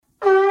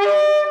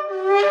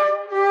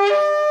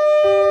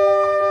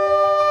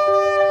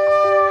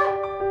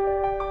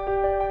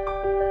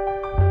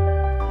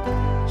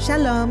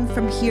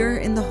from here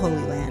in the Holy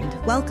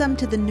Land. Welcome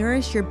to the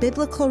Nourish Your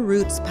Biblical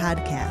Roots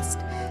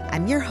podcast.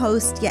 I'm your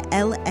host,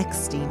 Yael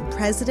Eckstein,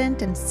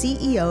 President and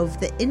CEO of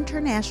the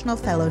International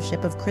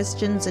Fellowship of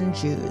Christians and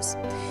Jews.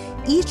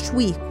 Each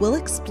week, we'll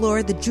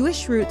explore the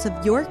Jewish roots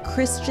of your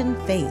Christian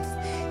faith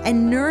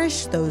and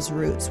nourish those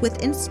roots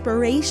with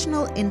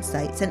inspirational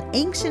insights and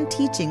ancient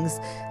teachings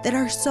that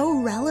are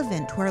so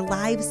relevant to our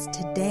lives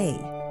today.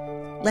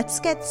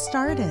 Let's get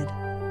started.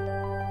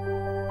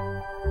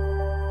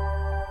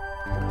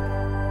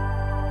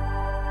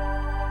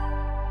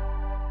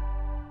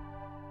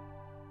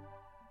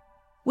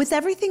 With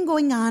everything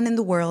going on in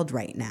the world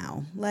right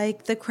now,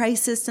 like the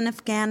crisis in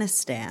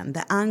Afghanistan,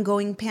 the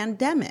ongoing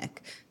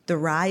pandemic, the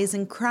rise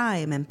in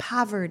crime and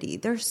poverty,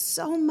 there's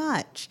so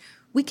much.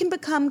 We can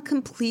become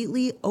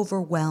completely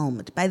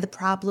overwhelmed by the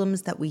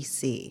problems that we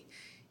see.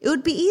 It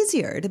would be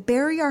easier to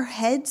bury our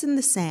heads in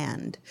the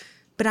sand.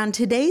 But on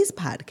today's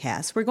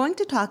podcast, we're going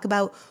to talk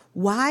about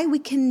why we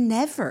can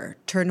never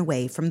turn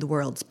away from the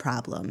world's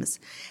problems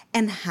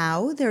and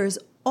how there is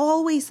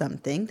always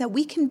something that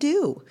we can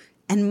do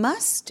and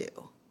must do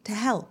to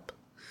help.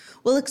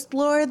 We'll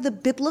explore the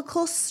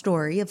biblical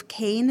story of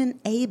Cain and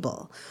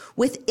Abel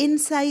with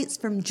insights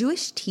from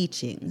Jewish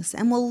teachings,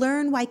 and we'll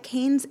learn why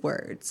Cain's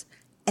words,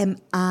 "Am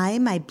I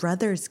my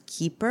brother's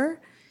keeper?"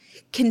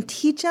 can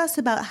teach us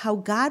about how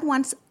God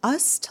wants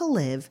us to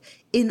live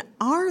in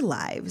our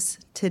lives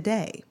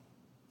today.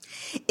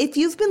 If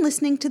you've been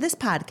listening to this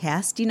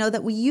podcast, you know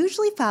that we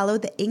usually follow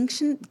the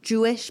ancient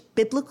Jewish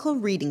biblical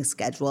reading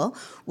schedule,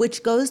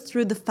 which goes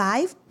through the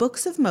 5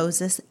 books of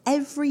Moses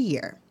every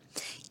year.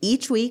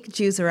 Each week,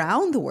 Jews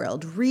around the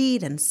world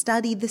read and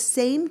study the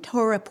same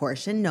Torah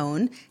portion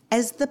known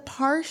as the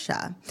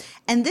Parsha.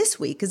 And this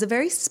week is a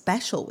very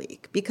special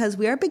week because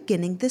we are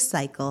beginning this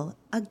cycle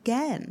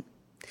again.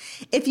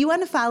 If you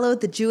want to follow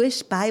the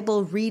Jewish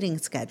Bible reading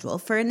schedule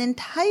for an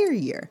entire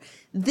year,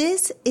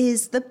 this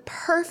is the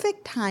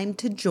perfect time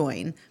to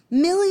join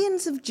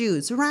millions of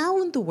Jews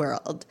around the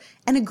world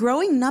and a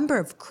growing number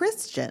of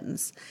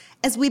Christians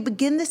as we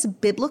begin this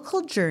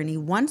biblical journey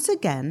once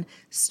again,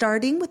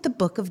 starting with the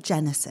book of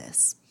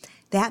Genesis.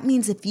 That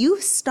means if you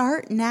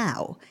start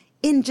now,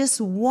 in just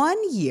 1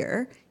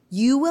 year,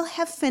 you will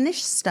have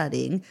finished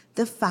studying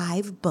the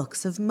 5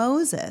 books of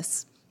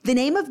Moses. The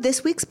name of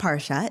this week's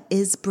Parsha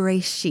is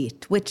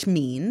Bereshit, which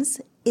means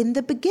in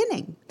the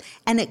beginning,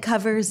 and it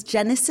covers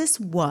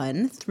Genesis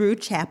 1 through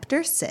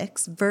chapter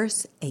 6,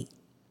 verse 8.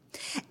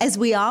 As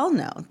we all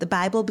know, the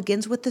Bible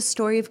begins with the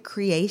story of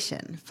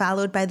creation,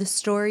 followed by the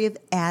story of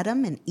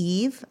Adam and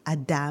Eve,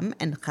 Adam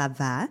and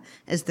Chava,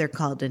 as they're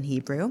called in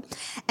Hebrew,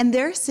 and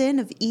their sin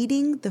of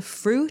eating the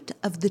fruit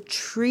of the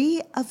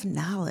tree of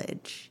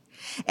knowledge.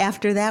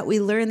 After that, we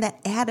learn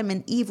that Adam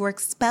and Eve were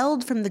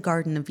expelled from the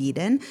Garden of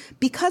Eden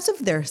because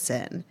of their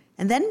sin,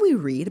 and then we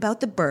read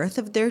about the birth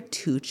of their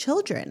 2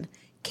 children,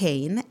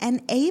 Cain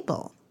and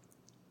Abel.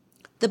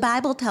 The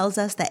Bible tells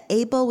us that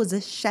Abel was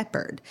a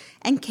shepherd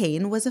and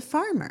Cain was a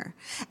farmer,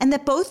 and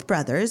that both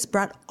brothers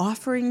brought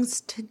offerings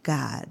to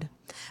God.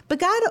 But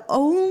God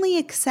only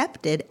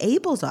accepted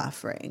Abel's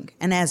offering,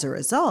 and as a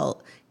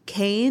result,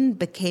 Cain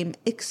became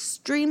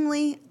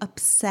extremely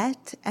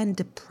upset and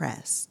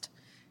depressed.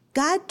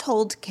 God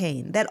told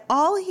Cain that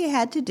all he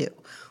had to do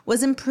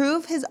was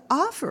improve his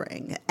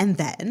offering, and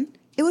then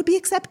it would be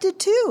accepted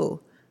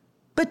too.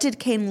 But did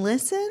Cain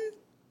listen?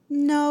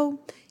 No.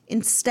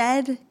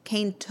 Instead,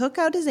 Cain took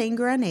out his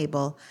anger on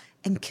Abel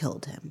and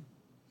killed him.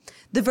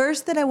 The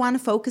verse that I want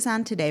to focus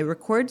on today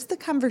records the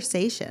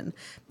conversation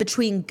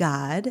between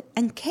God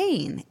and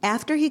Cain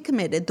after he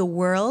committed the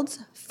world's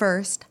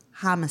first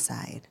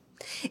homicide.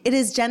 It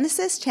is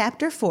Genesis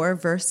chapter 4,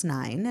 verse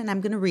 9, and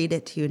I'm going to read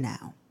it to you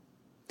now.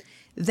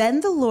 Then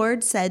the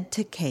Lord said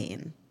to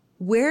Cain,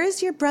 "Where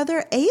is your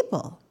brother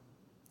Abel?"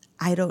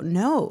 "I don't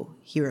know,"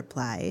 he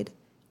replied.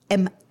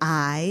 "Am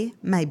I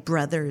my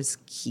brother's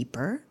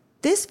keeper?"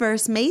 This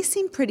verse may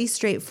seem pretty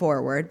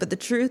straightforward, but the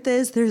truth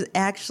is there's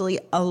actually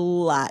a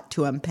lot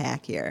to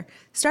unpack here,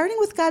 starting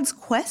with God's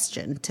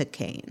question to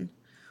Cain.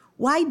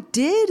 Why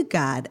did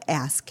God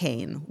ask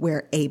Cain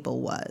where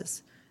Abel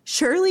was?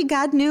 Surely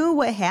God knew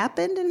what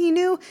happened and he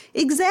knew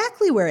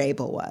exactly where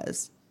Abel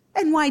was.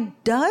 And why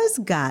does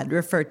God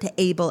refer to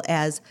Abel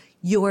as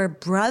your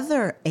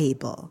brother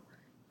Abel?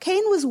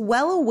 Cain was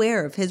well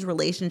aware of his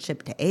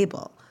relationship to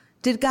Abel.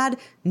 Did God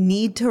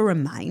need to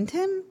remind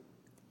him?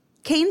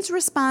 Cain's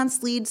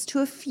response leads to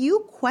a few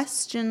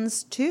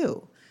questions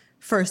too.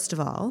 First of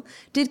all,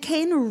 did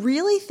Cain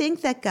really think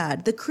that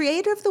God, the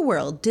creator of the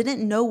world,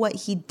 didn't know what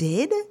he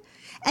did?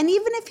 And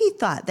even if he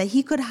thought that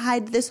he could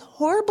hide this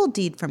horrible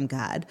deed from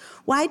God,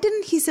 why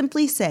didn't he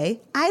simply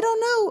say, "I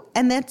don't know,"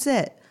 and that's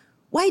it?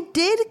 Why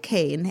did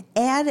Cain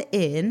add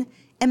in,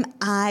 "Am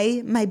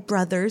I my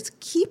brother's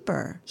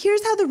keeper?"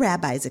 Here's how the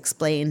rabbis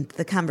explained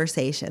the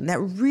conversation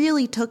that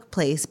really took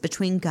place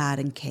between God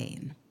and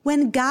Cain.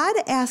 When God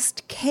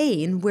asked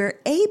Cain where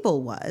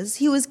Abel was,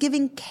 he was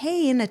giving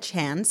Cain a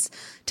chance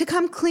to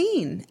come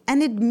clean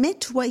and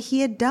admit what he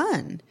had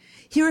done.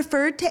 He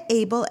referred to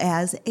Abel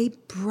as a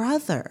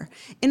brother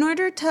in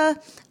order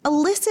to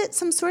elicit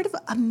some sort of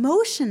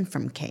emotion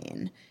from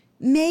Cain.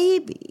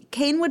 Maybe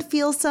Cain would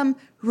feel some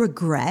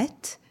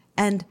regret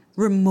and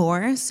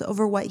remorse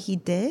over what he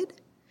did.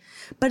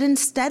 But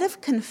instead of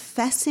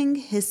confessing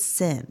his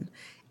sin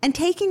and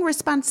taking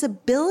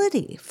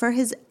responsibility for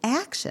his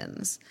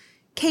actions,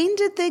 Cain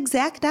did the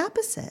exact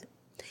opposite.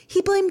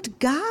 He blamed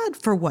God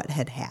for what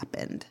had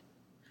happened.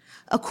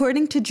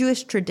 According to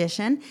Jewish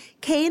tradition,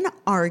 Cain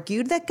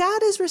argued that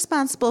God is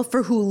responsible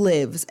for who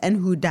lives and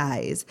who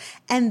dies,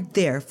 and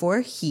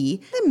therefore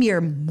he, a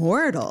mere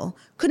mortal,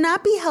 could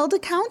not be held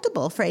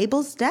accountable for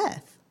Abel's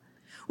death.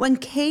 When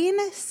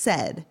Cain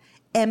said,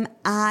 "Am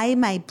I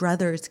my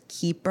brother's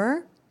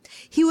keeper?"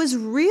 he was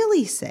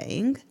really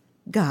saying,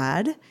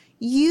 God,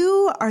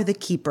 you are the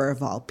keeper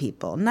of all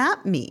people,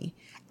 not me,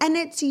 and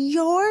it's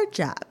your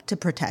job to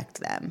protect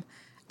them.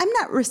 I'm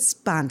not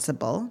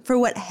responsible for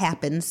what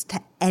happens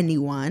to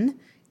anyone,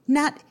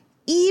 not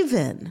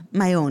even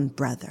my own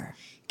brother.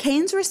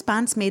 Cain's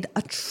response made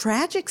a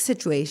tragic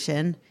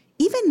situation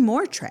even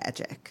more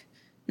tragic.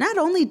 Not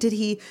only did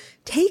he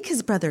take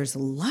his brother's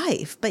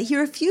life, but he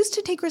refused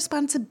to take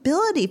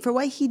responsibility for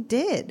what he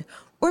did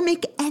or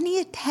make any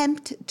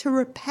attempt to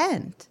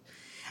repent.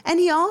 And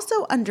he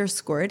also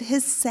underscored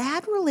his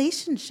sad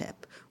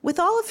relationship with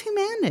all of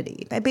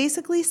humanity by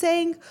basically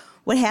saying,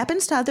 what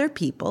happens to other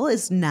people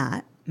is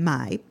not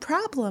my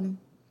problem.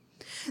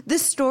 The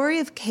story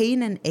of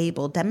Cain and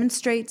Abel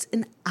demonstrates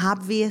an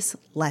obvious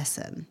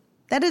lesson,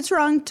 that it's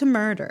wrong to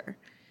murder.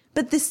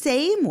 But the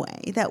same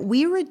way that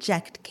we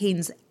reject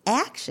Cain's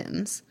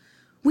actions,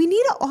 we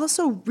need to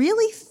also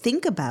really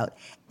think about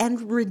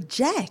and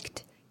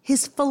reject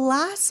his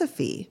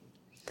philosophy.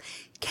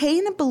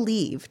 Cain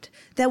believed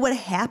that what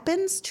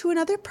happens to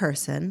another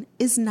person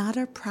is not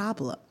our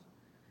problem.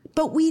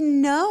 But we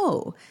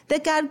know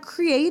that God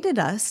created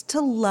us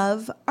to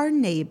love our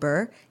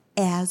neighbor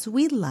as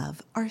we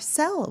love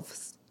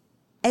ourselves.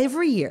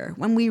 Every year,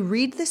 when we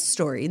read this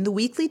story in the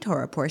weekly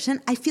Torah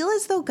portion, I feel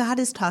as though God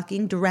is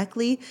talking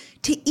directly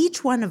to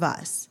each one of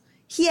us.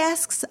 He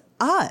asks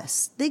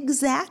us the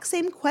exact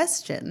same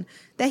question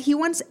that he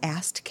once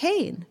asked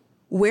Cain.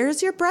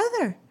 Where's your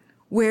brother?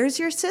 Where's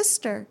your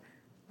sister?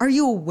 Are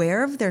you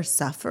aware of their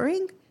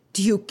suffering?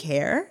 Do you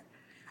care?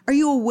 Are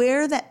you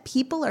aware that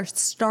people are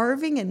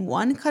starving in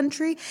one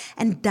country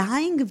and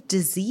dying of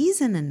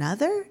disease in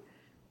another?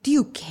 Do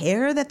you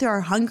care that there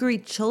are hungry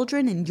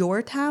children in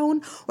your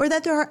town or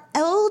that there are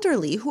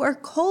elderly who are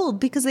cold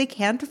because they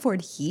can't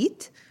afford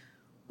heat?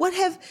 What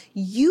have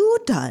you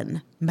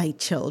done, my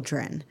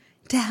children,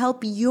 to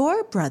help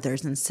your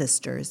brothers and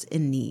sisters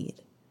in need?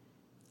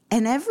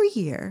 And every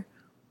year,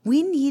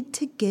 we need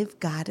to give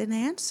God an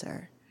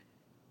answer.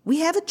 We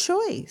have a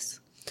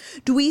choice.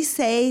 Do we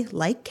say,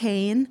 like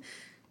Cain,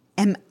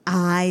 am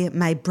I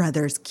my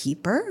brother's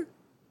keeper?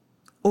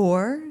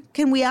 Or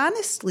can we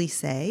honestly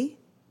say,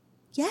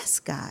 yes,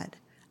 God,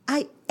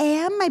 I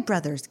am my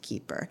brother's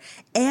keeper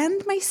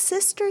and my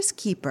sister's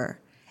keeper,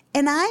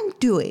 and I'm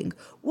doing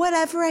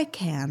whatever I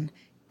can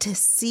to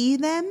see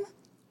them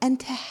and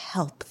to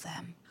help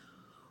them.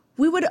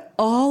 We would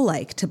all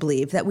like to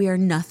believe that we are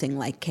nothing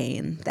like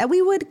Cain, that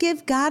we would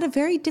give God a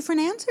very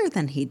different answer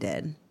than he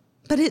did.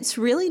 But it's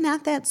really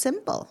not that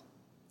simple.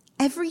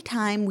 Every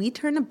time we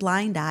turn a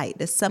blind eye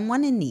to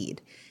someone in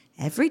need,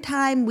 every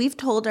time we've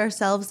told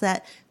ourselves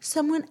that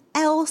someone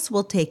else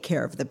will take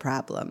care of the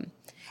problem,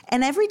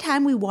 and every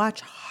time we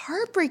watch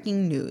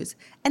heartbreaking news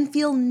and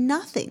feel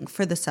nothing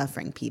for the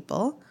suffering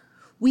people,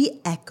 we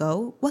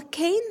echo what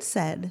Cain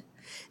said,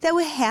 that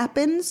what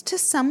happens to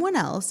someone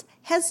else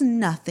has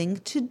nothing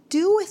to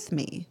do with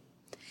me.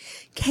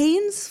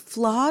 Cain's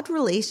flawed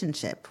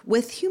relationship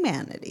with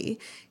humanity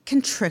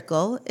can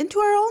trickle into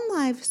our own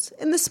lives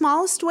in the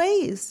smallest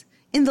ways,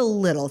 in the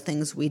little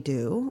things we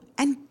do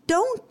and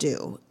don't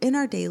do in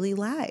our daily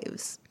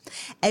lives.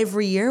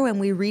 Every year when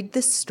we read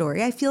this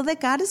story, I feel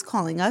that God is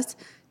calling us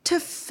to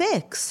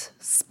fix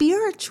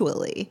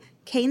spiritually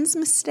Cain's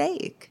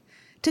mistake,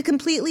 to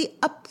completely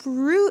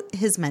uproot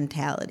his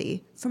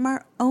mentality from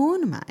our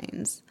own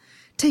minds,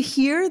 to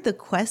hear the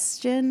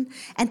question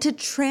and to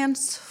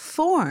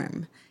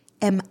transform,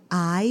 am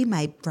I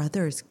my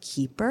brother's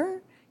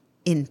keeper?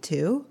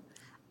 Into,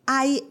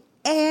 I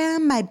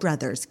am my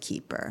brother's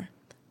keeper,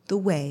 the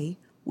way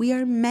we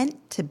are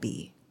meant to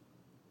be.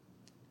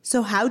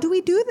 So how do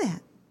we do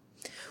that?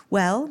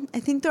 Well, I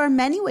think there are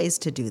many ways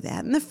to do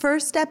that. And the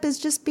first step is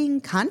just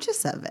being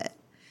conscious of it.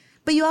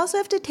 But you also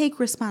have to take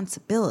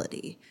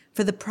responsibility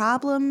for the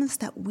problems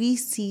that we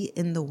see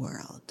in the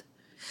world.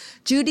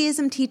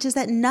 Judaism teaches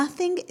that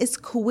nothing is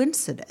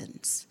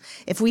coincidence.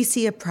 If we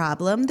see a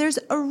problem, there's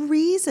a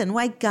reason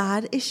why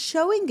God is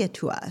showing it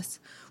to us.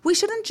 We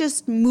shouldn't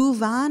just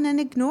move on and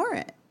ignore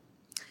it.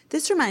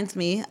 This reminds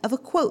me of a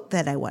quote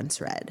that I once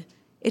read.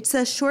 It's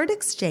a short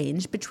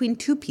exchange between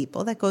two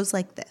people that goes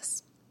like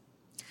this.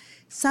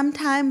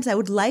 Sometimes I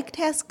would like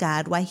to ask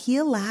God why he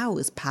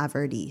allows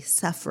poverty,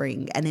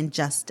 suffering, and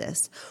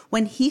injustice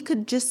when he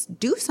could just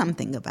do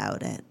something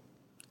about it.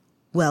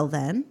 Well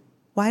then,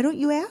 why don't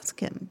you ask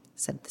him?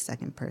 Said the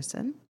second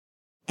person.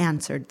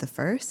 Answered the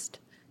first,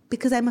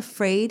 because I'm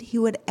afraid he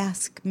would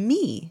ask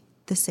me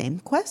the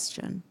same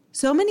question.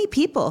 So many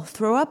people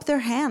throw up their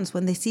hands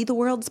when they see the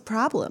world's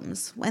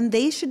problems, when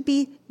they should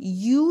be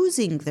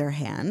using their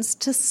hands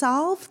to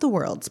solve the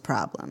world's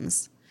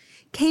problems.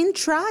 Cain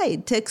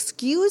tried to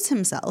excuse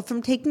himself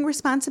from taking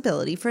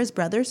responsibility for his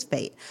brother's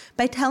fate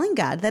by telling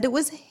God that it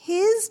was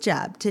his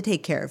job to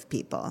take care of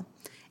people.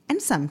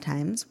 And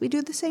sometimes we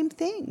do the same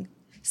thing.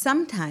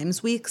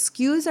 Sometimes we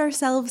excuse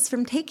ourselves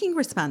from taking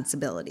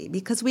responsibility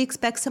because we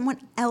expect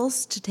someone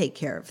else to take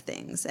care of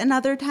things. And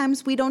other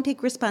times we don't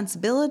take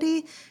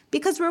responsibility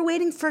because we're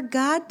waiting for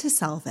God to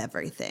solve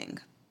everything.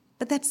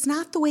 But that's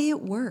not the way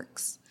it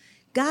works.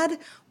 God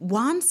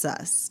wants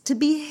us to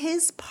be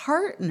his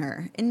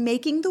partner in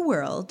making the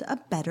world a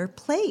better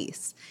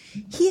place.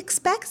 He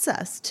expects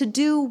us to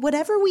do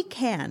whatever we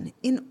can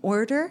in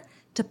order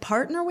to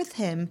partner with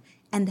him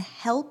and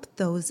help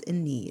those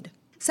in need.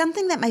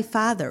 Something that my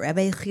father,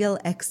 Rabbi Yechiel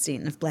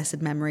Eckstein of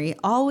blessed memory,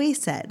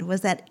 always said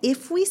was that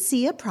if we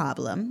see a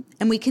problem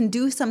and we can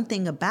do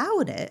something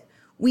about it,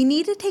 we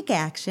need to take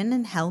action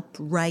and help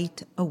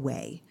right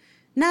away,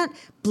 not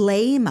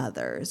blame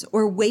others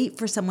or wait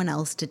for someone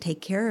else to take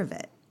care of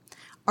it.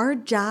 Our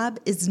job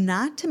is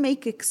not to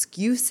make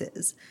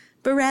excuses,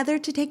 but rather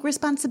to take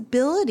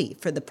responsibility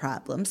for the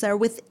problems that are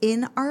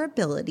within our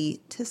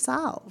ability to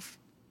solve.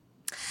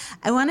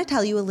 I want to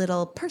tell you a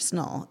little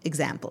personal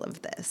example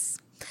of this.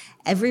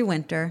 Every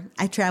winter,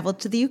 I traveled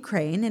to the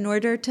Ukraine in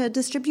order to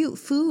distribute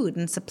food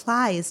and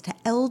supplies to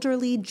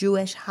elderly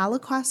Jewish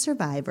Holocaust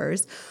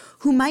survivors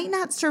who might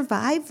not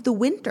survive the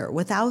winter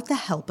without the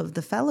help of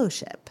the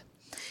fellowship.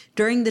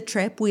 During the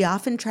trip, we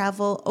often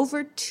travel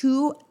over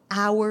 2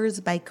 hours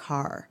by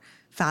car,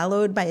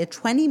 followed by a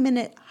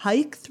 20-minute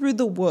hike through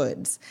the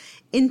woods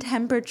in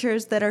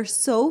temperatures that are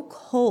so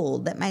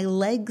cold that my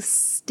legs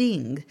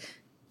sting,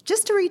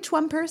 just to reach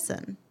one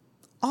person.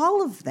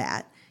 All of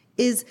that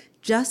is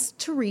just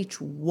to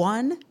reach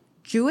one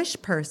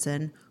Jewish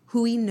person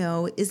who we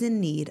know is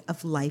in need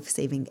of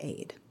life-saving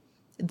aid.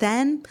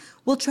 Then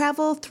we'll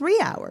travel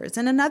 3 hours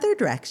in another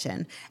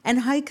direction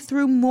and hike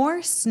through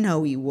more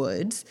snowy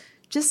woods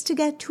just to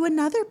get to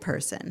another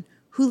person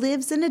who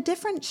lives in a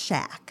different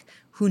shack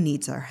who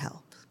needs our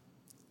help.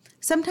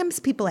 Sometimes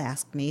people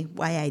ask me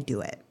why I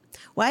do it.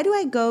 Why do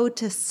I go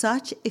to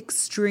such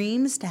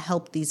extremes to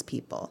help these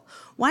people?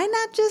 Why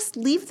not just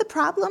leave the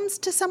problems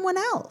to someone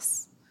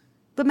else?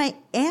 But my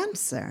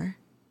answer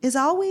is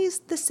always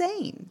the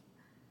same.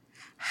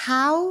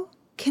 How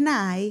can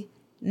I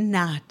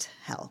not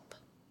help?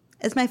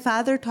 As my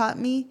father taught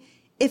me,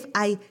 if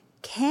I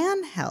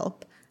can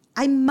help,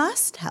 I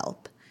must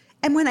help.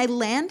 And when I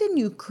land in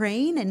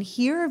Ukraine and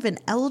hear of an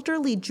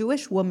elderly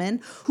Jewish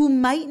woman who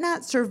might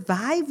not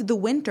survive the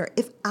winter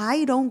if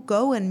I don't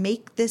go and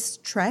make this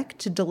trek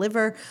to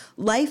deliver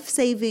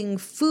life-saving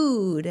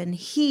food and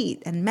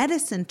heat and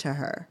medicine to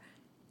her,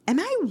 am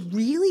I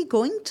really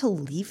going to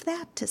leave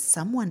that to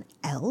someone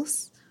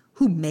else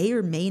who may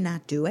or may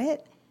not do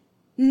it?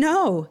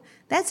 No,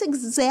 that's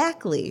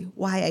exactly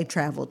why I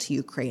travel to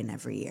Ukraine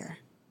every year.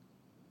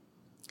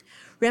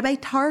 Rabbi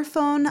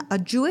Tarfon, a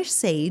Jewish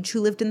sage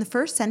who lived in the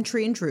 1st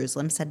century in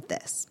Jerusalem, said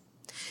this: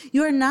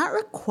 "You are not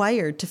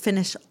required to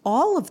finish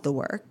all of the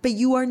work, but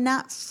you are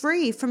not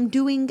free from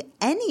doing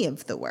any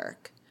of the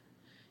work."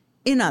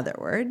 In other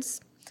words,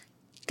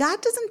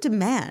 God doesn't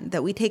demand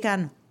that we take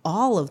on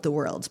all of the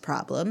world's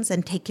problems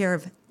and take care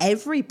of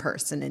every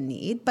person in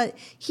need, but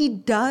he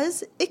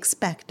does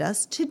expect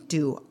us to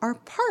do our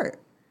part.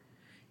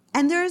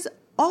 And there's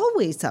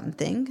always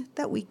something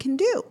that we can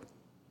do.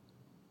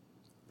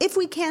 If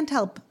we can't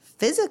help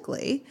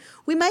physically,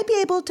 we might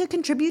be able to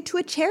contribute to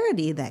a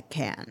charity that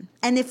can.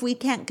 And if we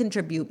can't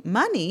contribute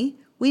money,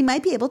 we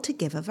might be able to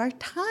give of our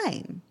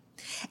time.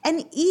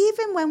 And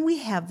even when we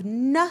have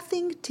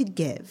nothing to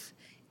give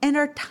and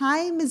our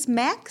time is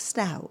maxed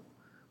out,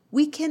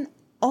 we can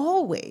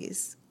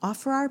always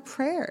offer our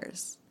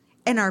prayers.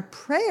 And our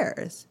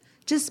prayers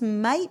just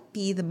might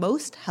be the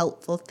most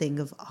helpful thing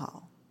of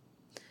all.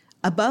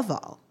 Above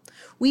all,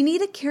 we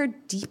need to care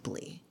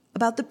deeply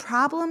about the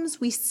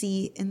problems we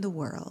see in the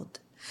world.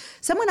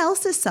 Someone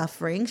else's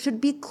suffering should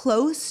be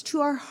close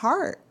to our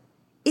heart.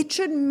 It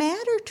should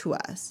matter to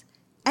us,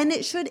 and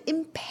it should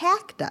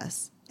impact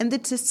us and the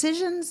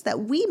decisions that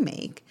we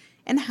make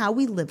and how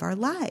we live our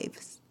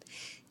lives.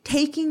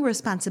 Taking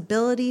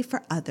responsibility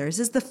for others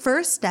is the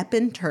first step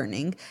in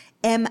turning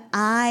 "Am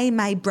I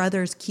my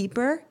brother's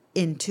keeper?"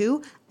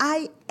 into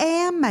 "I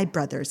am my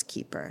brother's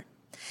keeper."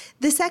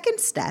 The second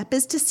step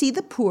is to see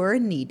the poor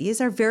and needy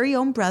as our very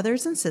own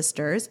brothers and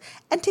sisters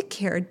and to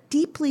care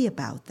deeply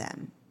about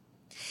them.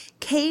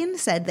 Cain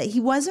said that he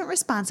wasn't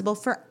responsible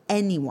for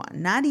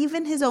anyone, not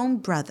even his own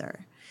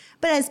brother.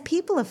 But as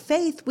people of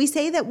faith, we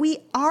say that we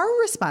are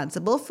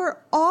responsible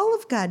for all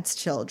of God's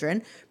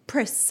children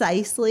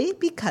precisely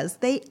because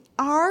they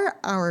are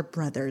our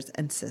brothers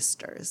and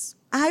sisters.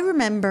 I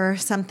remember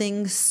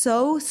something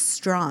so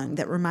strong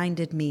that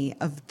reminded me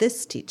of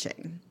this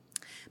teaching.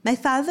 My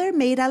father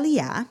made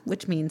Aliyah,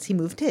 which means he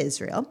moved to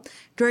Israel,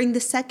 during the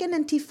Second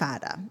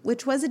Intifada,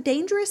 which was a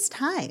dangerous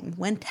time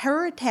when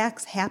terror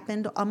attacks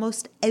happened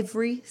almost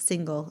every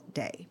single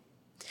day.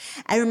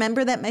 I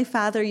remember that my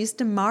father used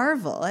to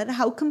marvel at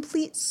how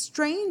complete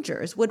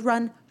strangers would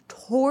run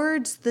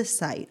towards the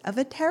site of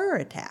a terror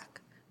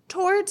attack,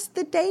 towards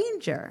the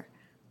danger.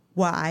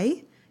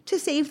 Why? To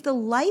save the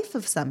life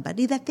of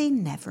somebody that they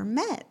never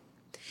met.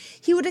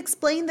 He would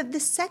explain that the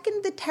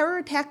second the terror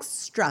attack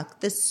struck,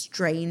 the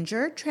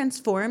stranger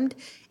transformed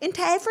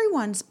into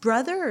everyone's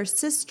brother or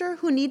sister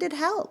who needed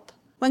help.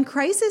 When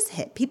crisis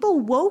hit, people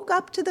woke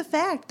up to the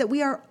fact that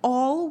we are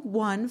all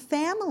one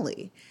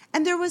family,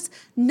 and there was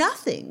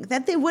nothing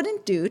that they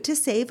wouldn't do to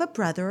save a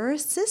brother or a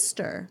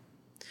sister.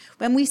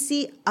 When we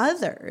see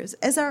others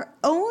as our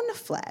own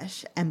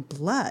flesh and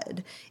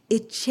blood,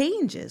 it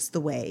changes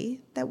the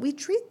way that we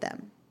treat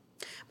them.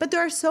 But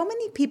there are so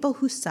many people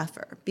who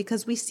suffer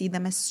because we see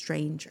them as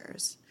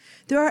strangers.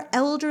 There are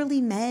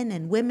elderly men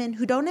and women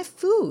who don't have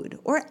food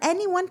or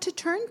anyone to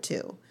turn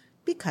to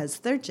because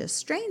they're just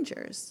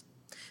strangers.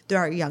 There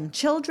are young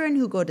children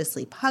who go to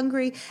sleep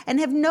hungry and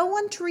have no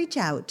one to reach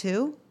out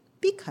to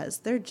because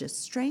they're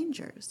just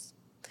strangers.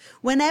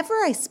 Whenever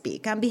I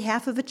speak on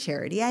behalf of a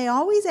charity, I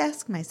always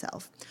ask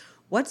myself,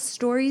 what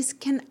stories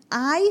can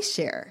I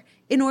share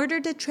in order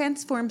to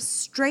transform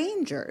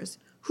strangers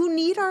who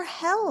need our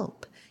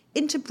help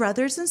into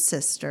brothers and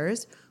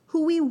sisters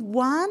who we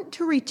want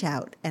to reach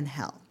out and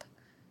help?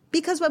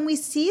 Because when we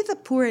see the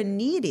poor and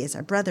needy as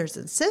our brothers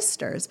and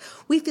sisters,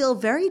 we feel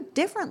very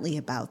differently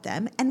about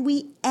them and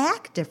we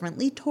act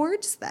differently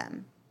towards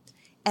them.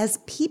 As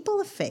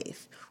people of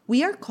faith,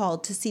 we are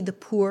called to see the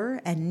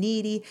poor and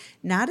needy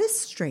not as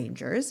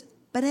strangers,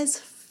 but as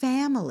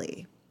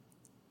family.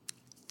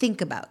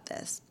 Think about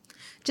this.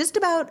 Just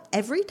about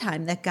every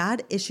time that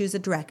God issues a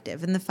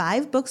directive in the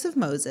 5 books of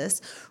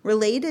Moses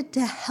related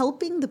to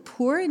helping the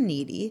poor and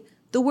needy,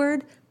 the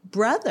word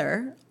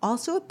brother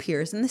also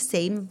appears in the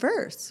same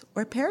verse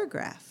or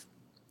paragraph.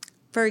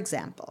 For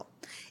example,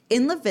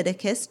 in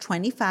Leviticus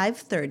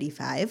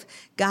 25:35,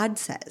 God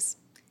says,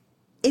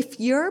 "If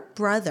your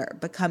brother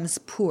becomes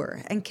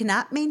poor and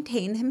cannot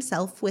maintain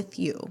himself with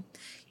you,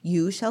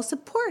 you shall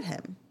support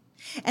him."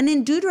 And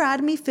in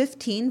Deuteronomy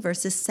 15,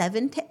 verses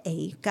 7 to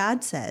 8,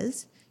 God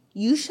says,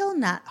 "You shall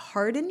not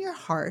harden your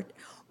heart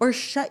or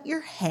shut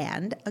your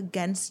hand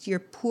against your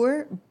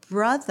poor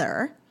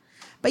brother,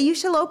 but you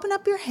shall open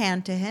up your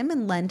hand to him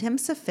and lend him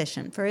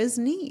sufficient for his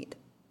need."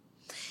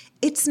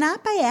 It's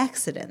not by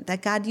accident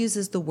that God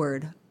uses the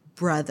word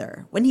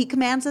brother when he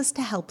commands us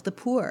to help the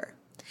poor.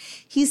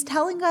 He's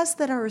telling us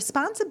that our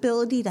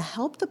responsibility to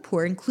help the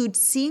poor includes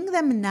seeing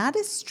them not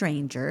as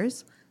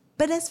strangers,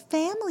 but as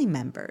family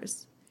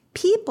members,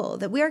 people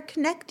that we are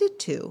connected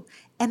to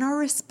and are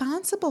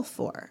responsible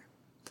for.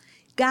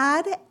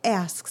 God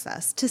asks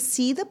us to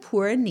see the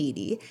poor and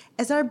needy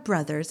as our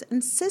brothers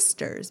and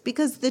sisters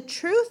because the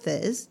truth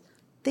is,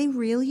 they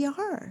really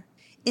are.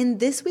 In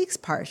this week's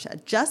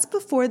Parsha, just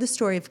before the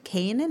story of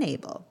Cain and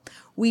Abel,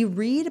 we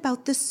read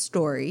about the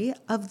story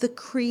of the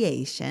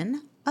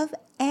creation of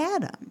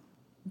Adam.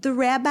 The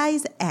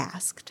rabbis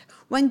asked,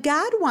 when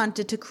God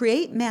wanted to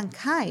create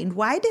mankind,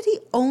 why did he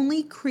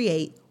only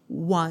create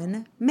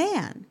one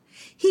man?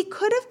 He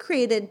could have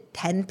created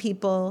 10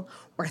 people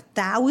or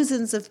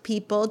thousands of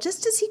people,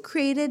 just as he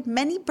created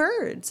many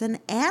birds and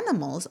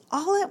animals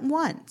all at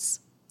once.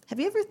 Have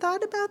you ever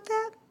thought about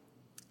that?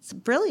 It's a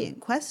brilliant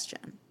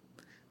question.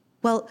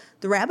 Well,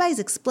 the rabbis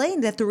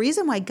explained that the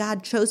reason why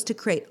God chose to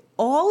create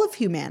all of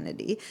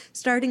humanity,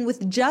 starting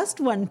with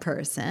just one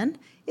person,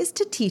 is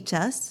to teach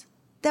us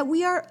that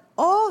we are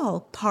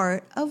all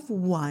part of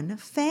one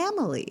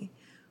family.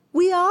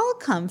 We all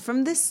come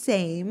from the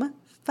same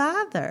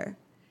Father.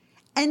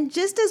 And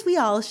just as we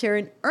all share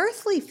an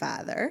earthly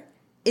father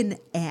in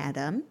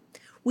Adam,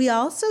 we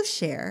also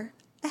share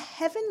a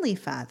heavenly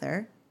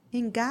Father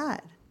in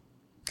God.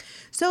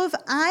 So if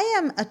I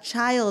am a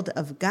child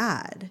of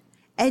God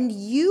and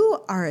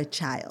you are a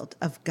child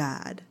of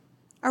God,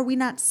 are we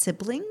not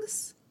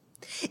siblings?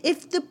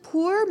 If the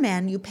poor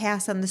man you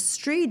pass on the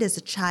street is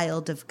a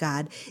child of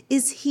God,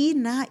 is he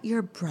not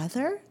your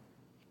brother?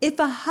 If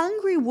a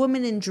hungry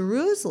woman in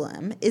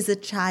Jerusalem is a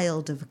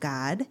child of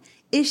God,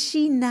 is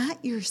she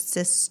not your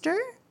sister?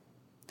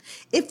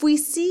 If we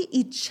see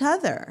each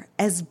other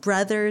as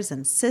brothers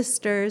and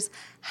sisters,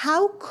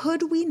 how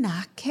could we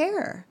not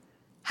care?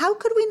 How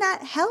could we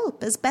not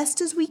help as best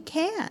as we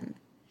can?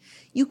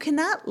 You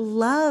cannot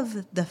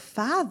love the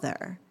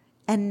Father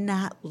and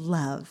not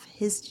love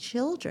his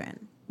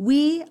children.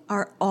 We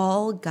are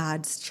all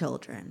God's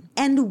children.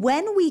 And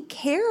when we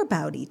care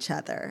about each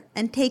other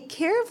and take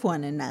care of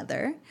one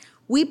another,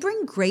 we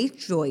bring great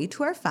joy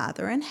to our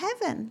Father in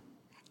heaven.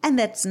 And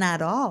that's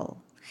not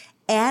all.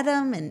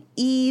 Adam and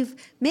Eve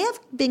may have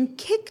been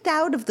kicked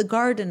out of the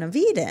Garden of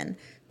Eden,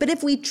 but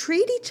if we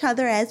treat each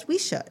other as we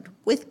should,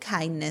 with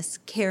kindness,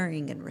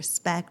 caring, and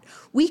respect,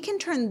 we can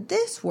turn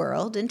this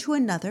world into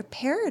another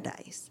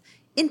paradise,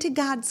 into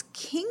God's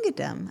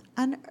kingdom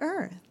on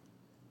earth.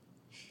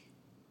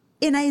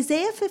 In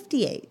Isaiah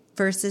 58,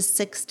 verses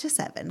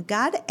 6-7,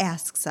 God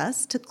asks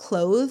us to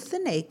clothe the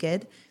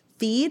naked,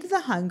 feed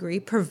the hungry,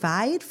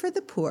 provide for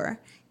the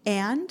poor,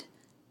 and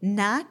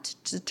not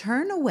to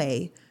turn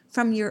away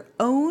from your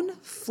own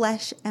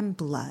flesh and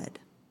blood.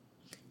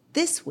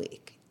 This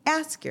week,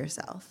 ask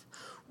yourself,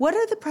 what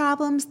are the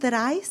problems that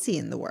I see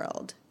in the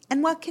world?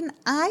 And what can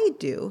I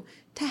do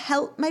to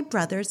help my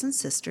brothers and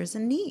sisters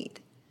in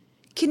need?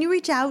 Can you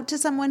reach out to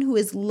someone who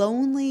is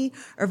lonely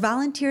or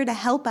volunteer to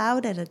help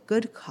out at a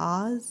good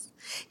cause?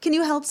 Can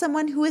you help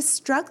someone who is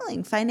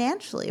struggling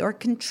financially or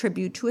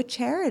contribute to a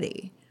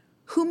charity?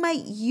 Who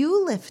might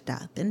you lift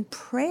up in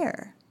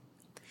prayer?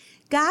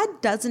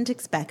 God doesn't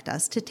expect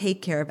us to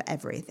take care of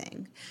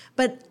everything,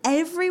 but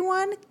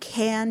everyone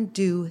can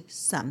do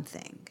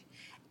something.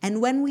 And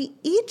when we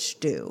each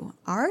do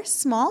our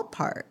small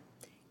part,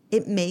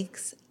 it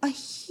makes a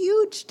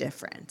huge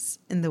difference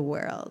in the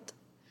world.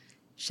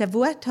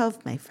 Shavua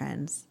Tov, my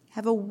friends.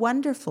 Have a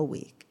wonderful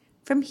week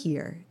from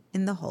here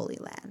in the Holy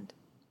Land.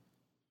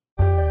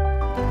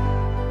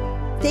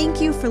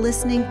 Thank you for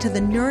listening to the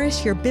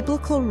Nourish Your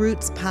Biblical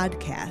Roots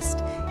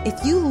podcast.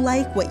 If you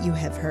like what you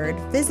have heard,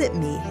 visit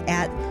me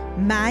at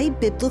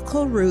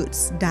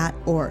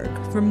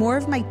mybiblicalroots.org for more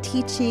of my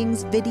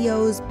teachings,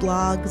 videos,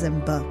 blogs,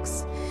 and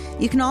books.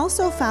 You can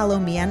also follow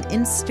me on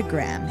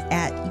Instagram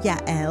at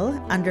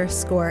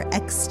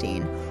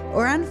Yael_Eckstein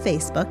or on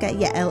Facebook at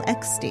Yael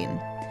Eckstein.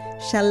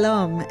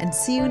 Shalom, and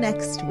see you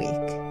next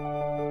week.